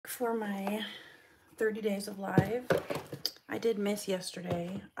for my 30 days of live. I did miss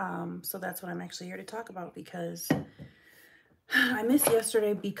yesterday, so that's what I'm actually here to talk about, because I missed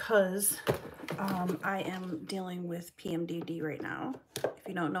yesterday because I am dealing with PMDD right now. If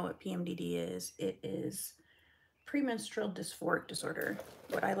you don't know what PMDD is, it is premenstrual dysphoric disorder.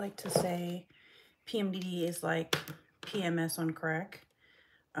 What I like to say, PMDD is like PMS on crack.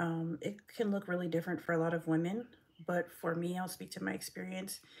 It can look really different for a lot of women, but for me, I'll speak to my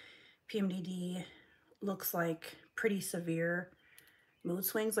experience. PMDD looks like pretty severe mood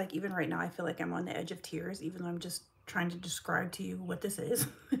swings. Like even right now, I feel like I'm on the edge of tears, even though I'm just trying to describe to you what this is.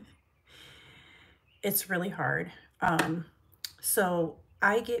 It's really hard. So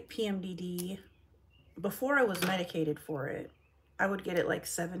I get PMDD before I was medicated for it. I would get it like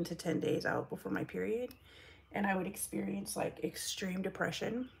 7 to 10 days out before my period, and I would experience like extreme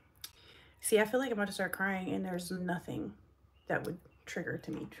depression. See, I feel like I'm about to start crying, and there's nothing that would trigger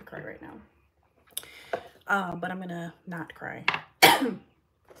to me to cry right now. But I'm gonna not cry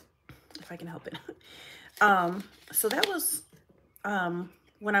if I can help it. So that was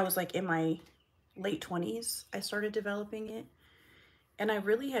when I was like in my late 20s, I started developing it, and I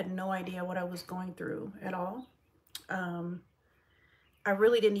really had no idea what I was going through at all. I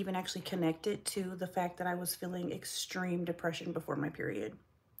really didn't even actually connect it to the fact that I was feeling extreme depression before my period.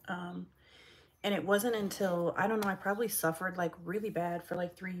 And it wasn't until, I don't know, I probably suffered like really bad for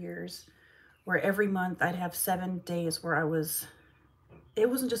like 3 years, where every month I'd have 7 days where it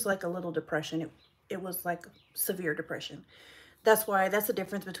wasn't just like a little depression. It was like severe depression. That's the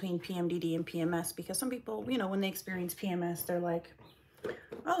difference between PMDD and PMS, because some people, when they experience PMS, they're like,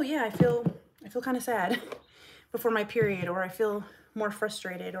 oh yeah, I feel kind of sad before my period, or I feel more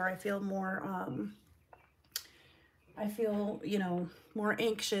frustrated, or I feel more, more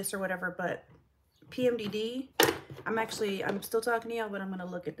anxious or whatever. But PMDD, I'm still talking to y'all, but I'm going to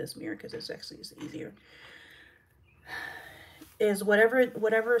look at this mirror because it's actually just easier. Is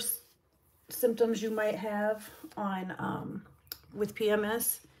whatever symptoms you might have on, with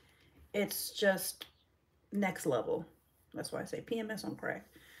PMS, it's just next level. That's why I say PMS on crack.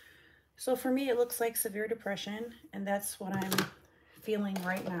 So for me, it looks like severe depression, and that's what I'm feeling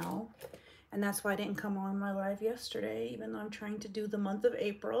right now. And that's why I didn't come on my live yesterday, even though I'm trying to do the month of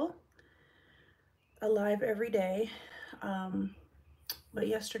April a live every day. But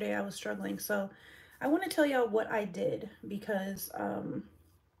yesterday I was struggling. So I want to tell y'all what I did, because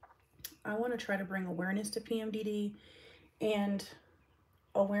I want to try to bring awareness to PMDD and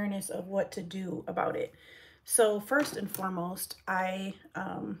awareness of what to do about it. So first and foremost, I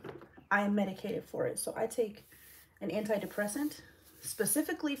am medicated for it. So I take an antidepressant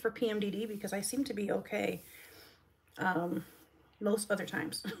specifically for PMDD because I seem to be okay most other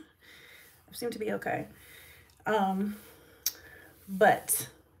times. I seem to be okay. But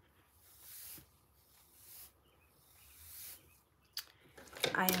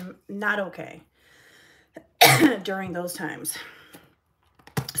I am not okay during those times.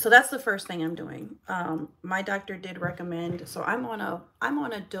 So that's the first thing I'm doing. My doctor did recommend, so I'm on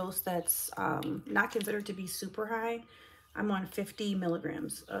a dose that's not considered to be super high. I'm on 50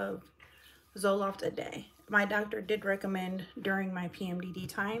 milligrams of Zoloft a day. My doctor did recommend during my PMDD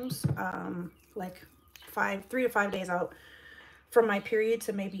times, like 3 to 5 days out from my period,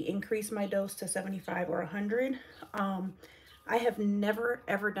 to maybe increase my dose to 75 or 100. I have never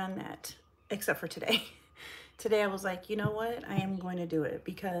ever done that except for today. Today I was like, you know what? I am going to do it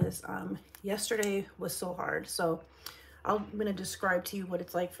because yesterday was so hard. So I'm going to describe to you what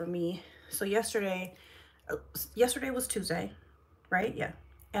it's like for me. So yesterday was Tuesday, right? Yeah.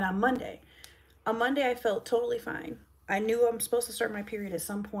 And on Monday I felt totally fine. I knew I'm supposed to start my period at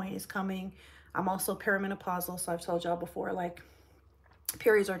some point. It's coming. I'm also perimenopausal, so I've told y'all before, like,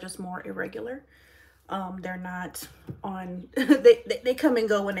 periods are just more irregular. They're not on, they come and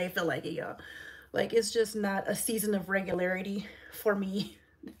go when they feel like it, y'all. Like, it's just not a season of regularity for me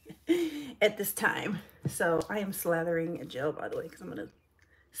at this time. So I am slathering a gel, by the way, because I'm going to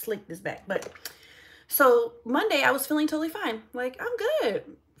slick this back. But so Monday I was feeling totally fine. Like, I'm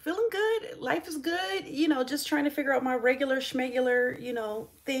good, feeling good. Life is good. Just trying to figure out my regular schmegular,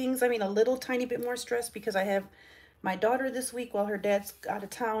 things. I mean, a little tiny bit more stress because I have my daughter this week while her dad's out of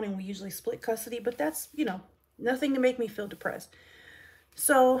town, and we usually split custody, but that's, nothing to make me feel depressed.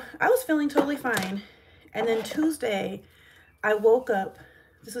 So I was feeling totally fine. And then Tuesday, I woke up,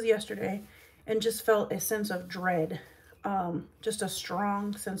 this was yesterday, and just felt a sense of dread. Just a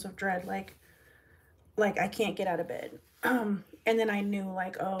strong sense of dread, like I can't get out of bed. And then I knew,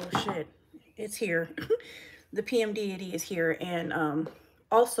 like, oh shit, it's here. The PMDD is here. And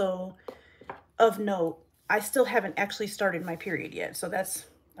also of note, I still haven't actually started my period yet. So that's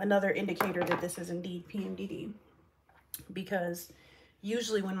another indicator that this is indeed PMDD, because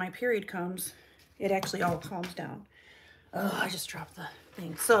usually when my period comes, it actually all calms down. Oh, I just dropped the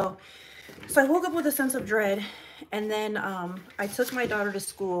thing. So I woke up with a sense of dread, and then I took my daughter to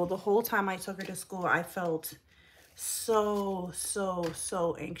school. The whole time I took her to school, I felt so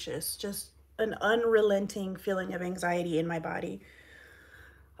anxious. Just an unrelenting feeling of anxiety in my body.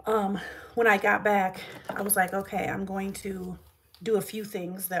 When I got back, I was like, okay, I'm going to do a few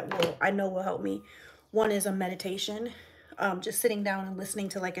things that I know will help me. One is a meditation, just sitting down and listening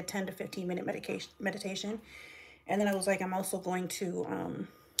to like a 10 to 15-minute meditation. And then I was like, I'm also going to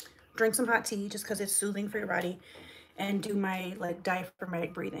drink some hot tea just because it's soothing for your body, and do my like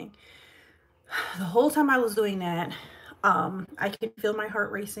diaphragmatic breathing. The whole time I was doing that, I can feel my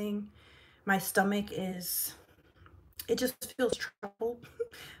heart racing. My stomach is, it just feels troubled.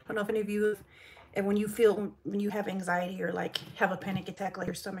 I don't know if any of you, and when you have anxiety or like have a panic attack, like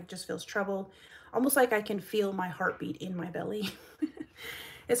your stomach just feels troubled. Almost like I can feel my heartbeat in my belly.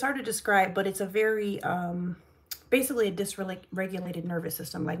 It's hard to describe, but it's a very, basically a dysregulated nervous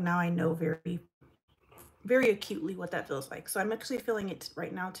system. Like now I know very acutely what that feels like. So I'm actually feeling it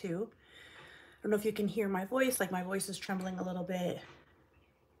right now too. I don't know if you can hear my voice, like my voice is trembling a little bit.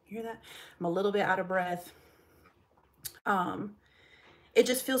 Hear that? I'm a little bit out of breath. Um, it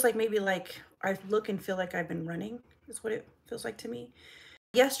just feels like maybe like I look and feel like I've been running, is what it feels like to me.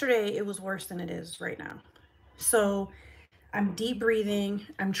 Yesterday, it was worse than it is right now. So I'm deep breathing.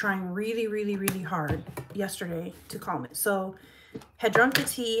 I'm trying really hard yesterday to calm it. So had drunk the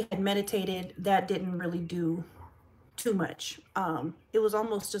tea, had meditated. That didn't really do too much. It was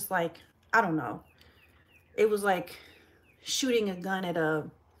almost just like, I don't know. It was like shooting a gun at a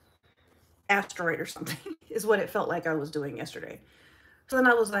asteroid or something is what it felt like I was doing yesterday. So then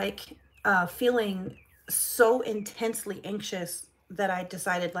I was like feeling so intensely anxious that I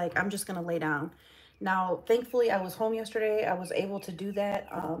decided like I'm just gonna lay down. Now, thankfully, I was home yesterday. I was able to do that.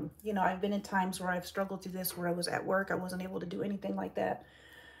 You know, I've been in times where I've struggled through this, where I was at work. I wasn't able to do anything like that.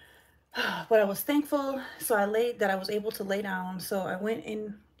 But I was thankful. So I was able to lay down. So I went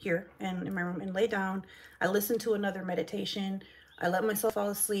in here and in my room and lay down. I listened to another meditation. I let myself fall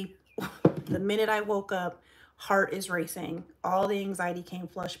asleep. The minute I woke up, heart is racing. All the anxiety came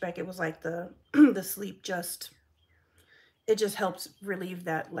flush back. It was like the the sleep just, it just helps relieve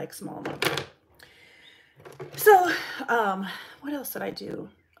that like small moment. So, what else did I do?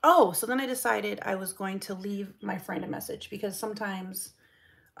 Oh, so then I decided I was going to leave my friend a message, because sometimes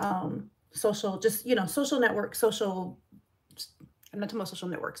social, just, you know, social network, social, I'm not talking about social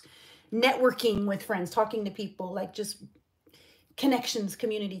networks, networking with friends, talking to people, like just connections,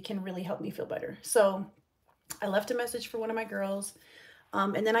 community can really help me feel better. So I left a message for one of my girls.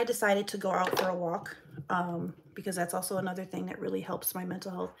 And then I decided to go out for a walk, because that's also another thing that really helps my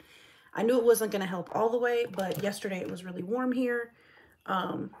mental health. I knew it wasn't going to help all the way, but yesterday it was really warm here.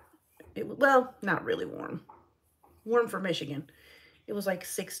 Well, not really warm. Warm for Michigan. It was like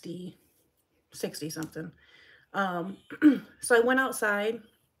 60 something. So I went outside.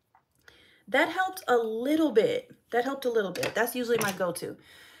 That helped a little bit. That helped a little bit. That's usually my go-to.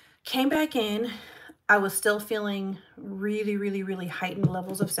 Came back in. I was still feeling really heightened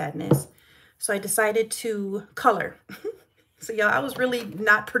levels of sadness. So I decided to color. So yeah, I was really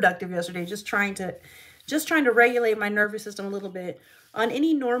not productive yesterday, just trying to regulate my nervous system a little bit. On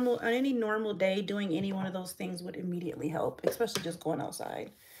any normal day, doing any one of those things would immediately help, especially just going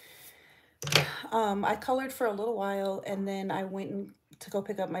outside. I colored for a little while, and then I went to go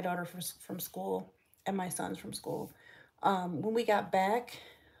pick up my daughter from school and my sons from school. When we got back,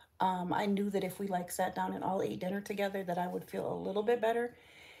 I knew that if we like sat down and all ate dinner together, that I would feel a little bit better.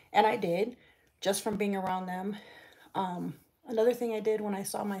 And I did, just from being around them. Another thing I did when I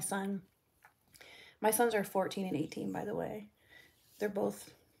saw my sons are 14 and 18, by the way. They're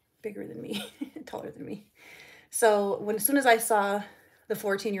both bigger than me, taller than me. So as soon as I saw the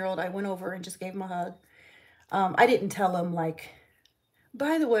 14-year-old, I went over and just gave him a hug. I didn't tell him like,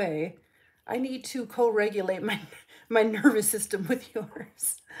 by the way, I need to co-regulate my nervous system with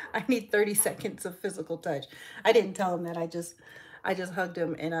yours. I need 30 seconds of physical touch. I didn't tell him that. I just hugged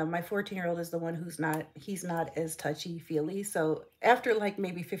him. And my 14-year-old is the one he's not as touchy feely. So after like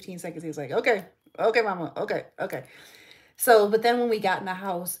maybe 15 seconds, he was like, okay, mama, okay. So, but then when we got in the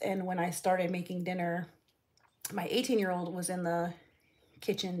house and when I started making dinner, my 18-year-old was in the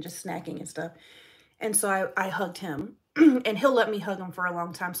kitchen just snacking and stuff. And so I hugged him, and he'll let me hug him for a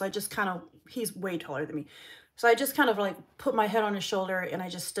long time. So I just kind of, he's way taller than me. So I just kind of like put my head on his shoulder, and I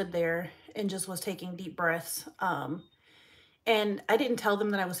just stood there and just was taking deep breaths. And I didn't tell them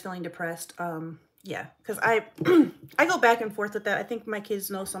that I was feeling depressed. Yeah, because I go back and forth with that. I think my kids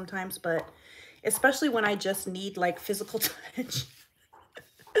know sometimes, but especially when I just need like physical touch.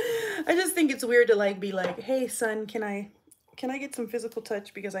 I just think it's weird to like be like, "Hey son, can I get some physical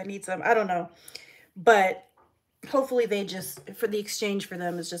touch because I need some." I don't know. But hopefully they just, for the exchange for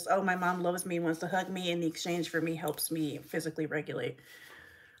them is just, "Oh, my mom loves me, wants to hug me, and the exchange for me helps me physically regulate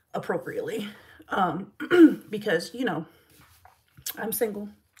appropriately." Um because, you know, I'm single.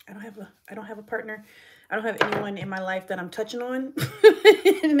 I don't have a partner. I don't have anyone in my life that I'm touching on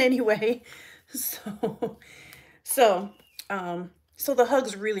in any way. So so so the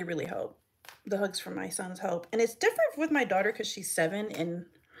hugs really, really help. The hugs from my sons help. And it's different with my daughter because she's 7 and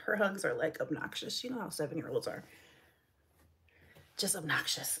her hugs are like obnoxious. You know how 7-year-olds are. Just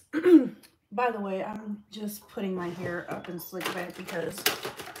obnoxious. By the way, I'm just putting my hair up and slick back because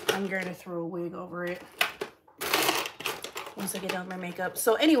I'm going to throw a wig over it once I get done with my makeup.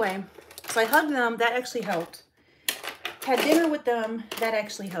 So anyway, so I hugged them. That actually helped. Had dinner with them. That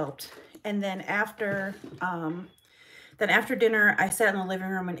actually helped. And then after dinner, I sat in the living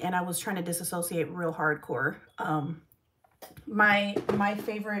room and I was trying to disassociate real hardcore. My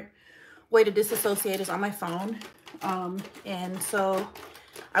favorite way to disassociate is on my phone. And so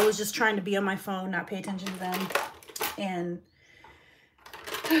I was just trying to be on my phone, not pay attention to them. And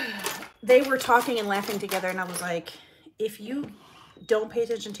they were talking and laughing together. And I was like, if you don't pay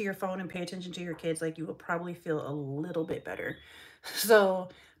attention to your phone and pay attention to your kids, like you will probably feel a little bit better. So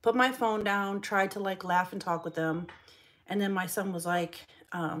put my phone down, tried to like laugh and talk with them. And then my son was like,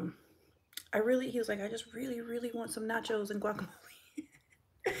 he was like, I just really, really want some nachos and guacamole.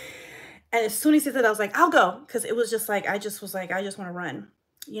 And as soon as he said that, I was like, I'll go. Because it was just like, I just was like, I just want to run.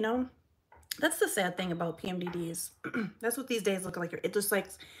 You know, that's the sad thing about PMDDs. That's what these days look like. It just like,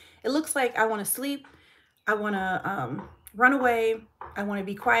 it looks like I want to sleep. I want to run away. I want to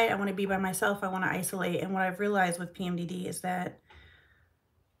be quiet. I want to be by myself. I want to isolate. And what I've realized with PMDD is that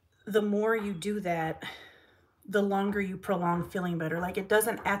the more you do that, the longer you prolong feeling better. Like it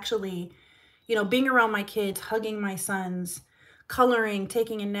doesn't actually, you know, being around my kids, hugging my sons, coloring,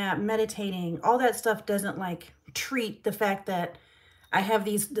 taking a nap, meditating, all that stuff doesn't like treat the fact that I have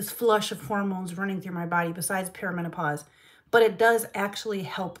this flush of hormones running through my body besides perimenopause. But it does actually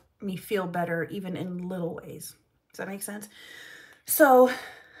help me feel better even in little ways. Does that make sense? So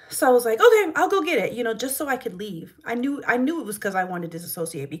I was like, okay, I'll go get it, you know, just so I could leave. I knew it was because I wanted to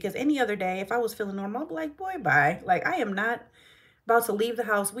disassociate, because any other day, if I was feeling normal, I'd be like, boy, bye. Like, I am not about to leave the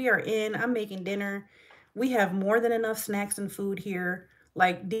house. We are in. I'm making dinner. We have more than enough snacks and food here.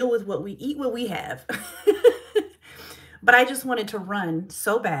 Like, deal with what we eat, what we have. But I just wanted to run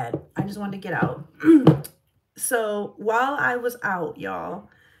so bad. I just wanted to get out. So while I was out, y'all,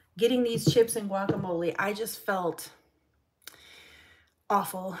 getting these chips and guacamole, I just felt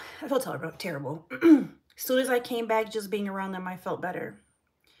awful. I felt terrible. As soon as I came back, just being around them, I felt better.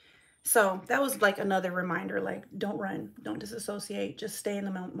 So that was like another reminder, like, don't run, don't disassociate, just stay in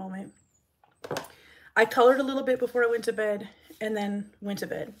the moment. I colored a little bit before I went to bed and then went to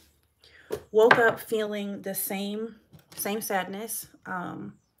bed. Woke up feeling the same sadness.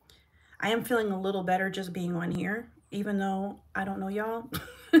 I am feeling a little better just being on here, even though I don't know y'all.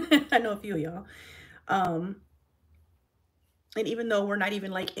 I know a few of y'all. And even though we're not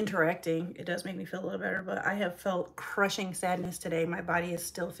even like interacting, it does make me feel a little better, but I have felt crushing sadness today. My body is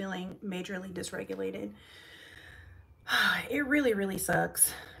still feeling majorly dysregulated. It really, really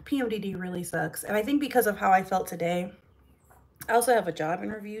sucks. PMDD really sucks. And I think because of how I felt today, I also have a job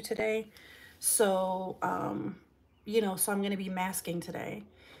interview today. So, you know, so I'm going to be masking today.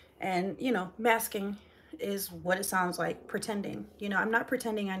 And, you know, masking is what it sounds like, pretending. You know, I'm not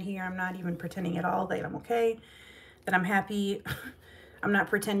pretending on here. I'm not even pretending at all that I'm okay, that I'm happy. I'm not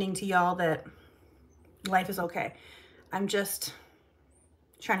pretending to y'all that life is okay. I'm just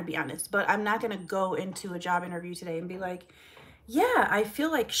trying to be honest. But I'm not going to go into a job interview today and be like, yeah, I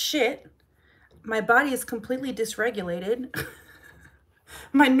feel like shit. My body is completely dysregulated.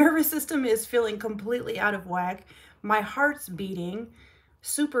 My nervous system is feeling completely out of whack. My heart's beating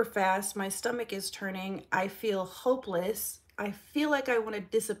super fast. My stomach is turning. I feel hopeless. I feel like I want to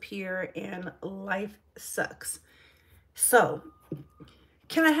disappear and life sucks. So,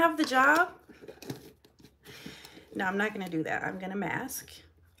 can I have the job? No, I'm not going to do that. I'm going to mask,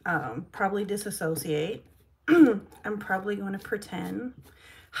 probably disassociate. I'm probably going to pretend.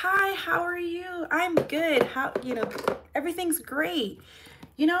 Hi, how are you? I'm good. How, you know, everything's great,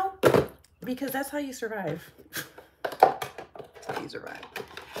 you know, because that's how you survive. That's how you survive.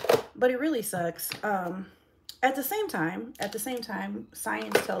 But it really sucks. At the same time,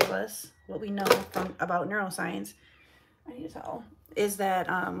 science tells us what we know about neuroscience. I need a towel. Is that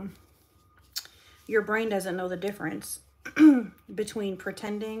your brain doesn't know the difference between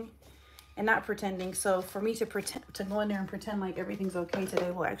pretending and not pretending. So for me to pretend, to go in there and pretend like everything's okay today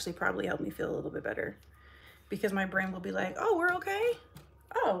will actually probably help me feel a little bit better, because my brain will be like, oh, we're okay.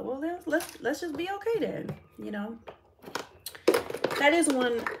 Oh, well, then let's just be okay then, you know. That is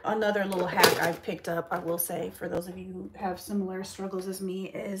another little hack I've picked up, I will say, for those of you who have similar struggles as me,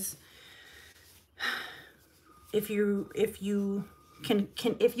 is if you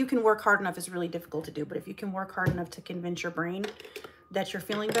can work hard enough, it's really difficult to do, but if you can work hard enough to convince your brain that you're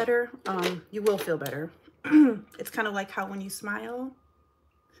feeling better, you will feel better. It's kind of like how when you smile,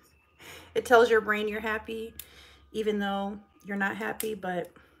 it tells your brain you're happy, even though you're not happy,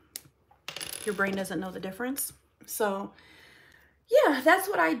 but your brain doesn't know the difference. So yeah, that's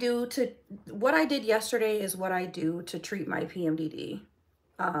what I do what I did yesterday is what I do to treat my PMDD.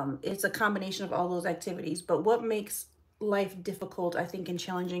 It's a combination of all those activities, but what makes life difficult, I think, and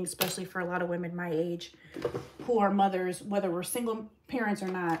challenging, especially for a lot of women my age who are mothers, whether we're single parents or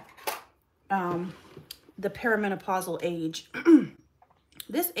not, the perimenopausal age.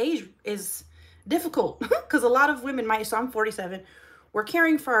 This age is difficult because a lot of women so I'm 47, we're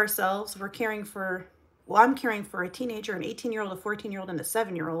caring for ourselves, we're caring for, well, I'm caring for a teenager, an 18-year-old, a 14-year-old, and a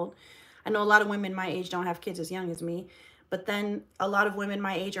 7-year-old. I know a lot of women my age don't have kids as young as me, but then a lot of women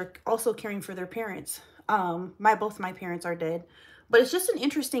my age are also caring for their parents. Both my parents are dead, but it's just an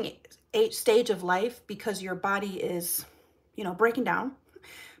interesting stage of life because your body is, you know, breaking down.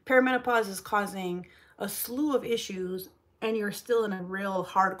 Perimenopause is causing a slew of issues, and you're still in a real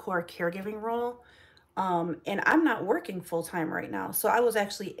hardcore caregiving role. And I'm not working full time right now. So I was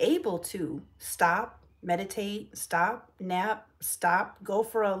actually able to stop, meditate, stop, nap, stop, go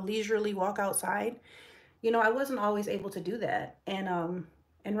for a leisurely walk outside. You know, I wasn't always able to do that.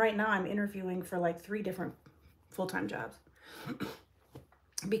 And right now I'm interviewing for like 3 different full-time jobs.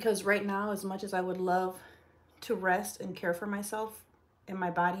 Because right now, as much as I would love to rest and care for myself and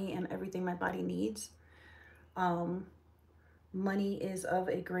my body and everything my body needs, money is of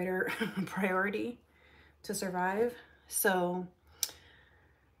a greater priority to survive. So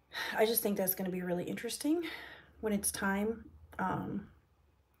I just think that's going to be really interesting when it's time.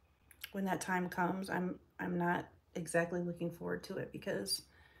 When that time comes, I'm not exactly looking forward to it because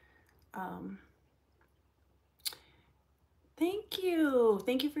thank you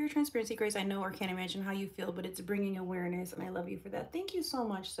for your transparency, Grace. I know or can't imagine how you feel, but it's bringing awareness, and I love you for that. Thank you so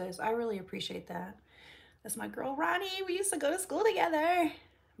much, sis. I really appreciate that. That's my girl Ronnie. We used to go to school together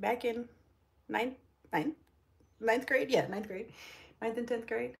back in ninth grade. Yeah, ninth grade, 9th and 10th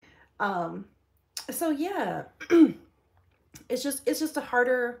grade. So yeah, it's just a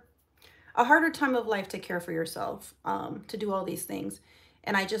harder time of life to care for yourself, to do all these things.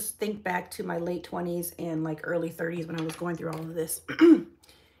 And I just think back to my late 20s and like early 30s when I was going through all of this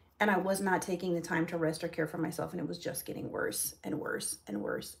and I was not taking the time to rest or care for myself. And it was just getting worse and worse and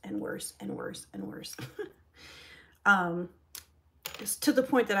worse and worse and worse and worse. It's to the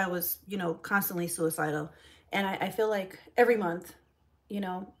point that I was, you know, constantly suicidal. And I feel like every month, you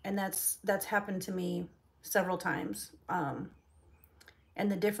know, and that's happened to me several times.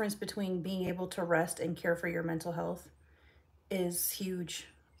 And the difference between being able to rest and care for your mental health is huge,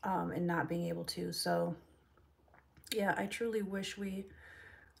 and not being able to. So yeah, I truly wish we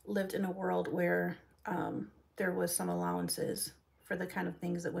lived in a world where there was some allowances for the kind of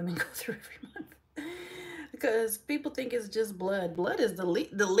things that women go through every month. Because people think it's just blood. Blood is the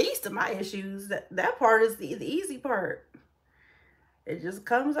least of my issues. That part is the easy part. It just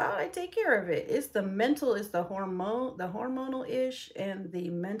comes out, I take care of it. It's the mental, it's the hormonal ish and the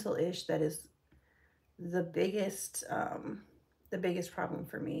mental ish that is the biggest problem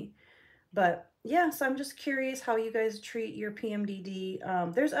for me. But yeah, so I'm just curious how you guys treat your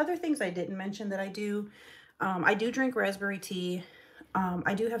PMDD. There's other things I didn't mention that I do. I do drink raspberry tea.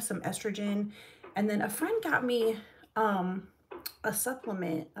 I do have some estrogen. And then a friend got me a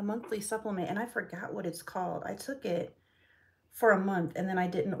supplement, a monthly supplement, and I forgot what it's called. I took it for a month and then I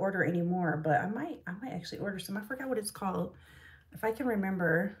didn't order anymore, but I might actually order some. I forgot what it's called. If I can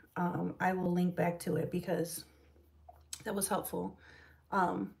remember, I will link back to it because that was helpful.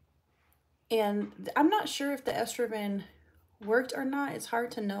 And I'm not sure if the estrogen worked or not. It's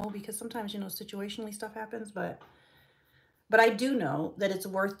hard to know because sometimes, you know, situationally stuff happens, but I do know that it's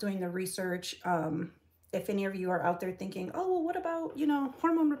worth doing the research. If any of you are out there thinking, oh, well, what about, you know,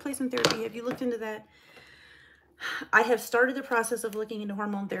 hormone replacement therapy? Have you looked into that? I have started the process of looking into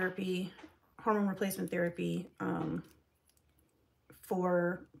hormone replacement therapy,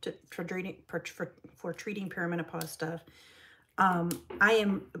 for treating perimenopause stuff. I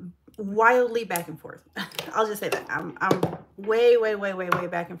am wildly back and forth. I'll just say that I'm way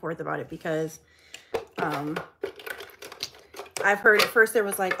back and forth about it because I've heard at first there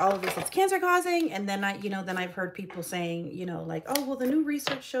was like all of this is cancer causing, and then then I've heard people saying, like, oh, well, the new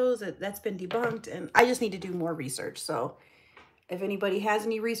research shows that that's been debunked, and I just need to do more research. So if anybody has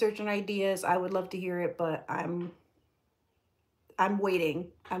any research and ideas, I would love to hear it, but I'm waiting.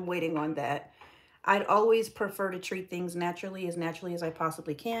 I'm waiting on that. I'd always prefer to treat things naturally as I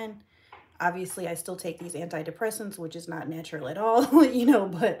possibly can. Obviously, I still take these antidepressants, which is not natural at all,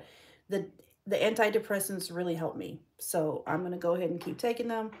 but the antidepressants really help me. So I'm going to go ahead and keep taking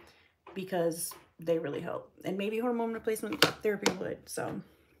them because they really help. And maybe hormone replacement therapy would. So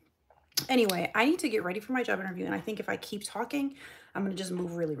anyway, I need to get ready for my job interview. And I think if I keep talking, I'm going to just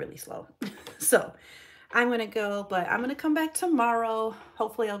move really, really slow. So I'm going to go, but I'm going to come back tomorrow.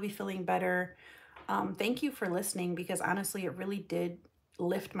 Hopefully I'll be feeling better. Thank you for listening, because honestly, it really did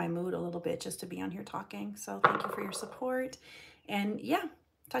lift my mood a little bit just to be on here talking. So thank you for your support. And yeah,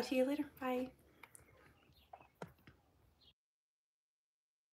 talk to you later. Bye.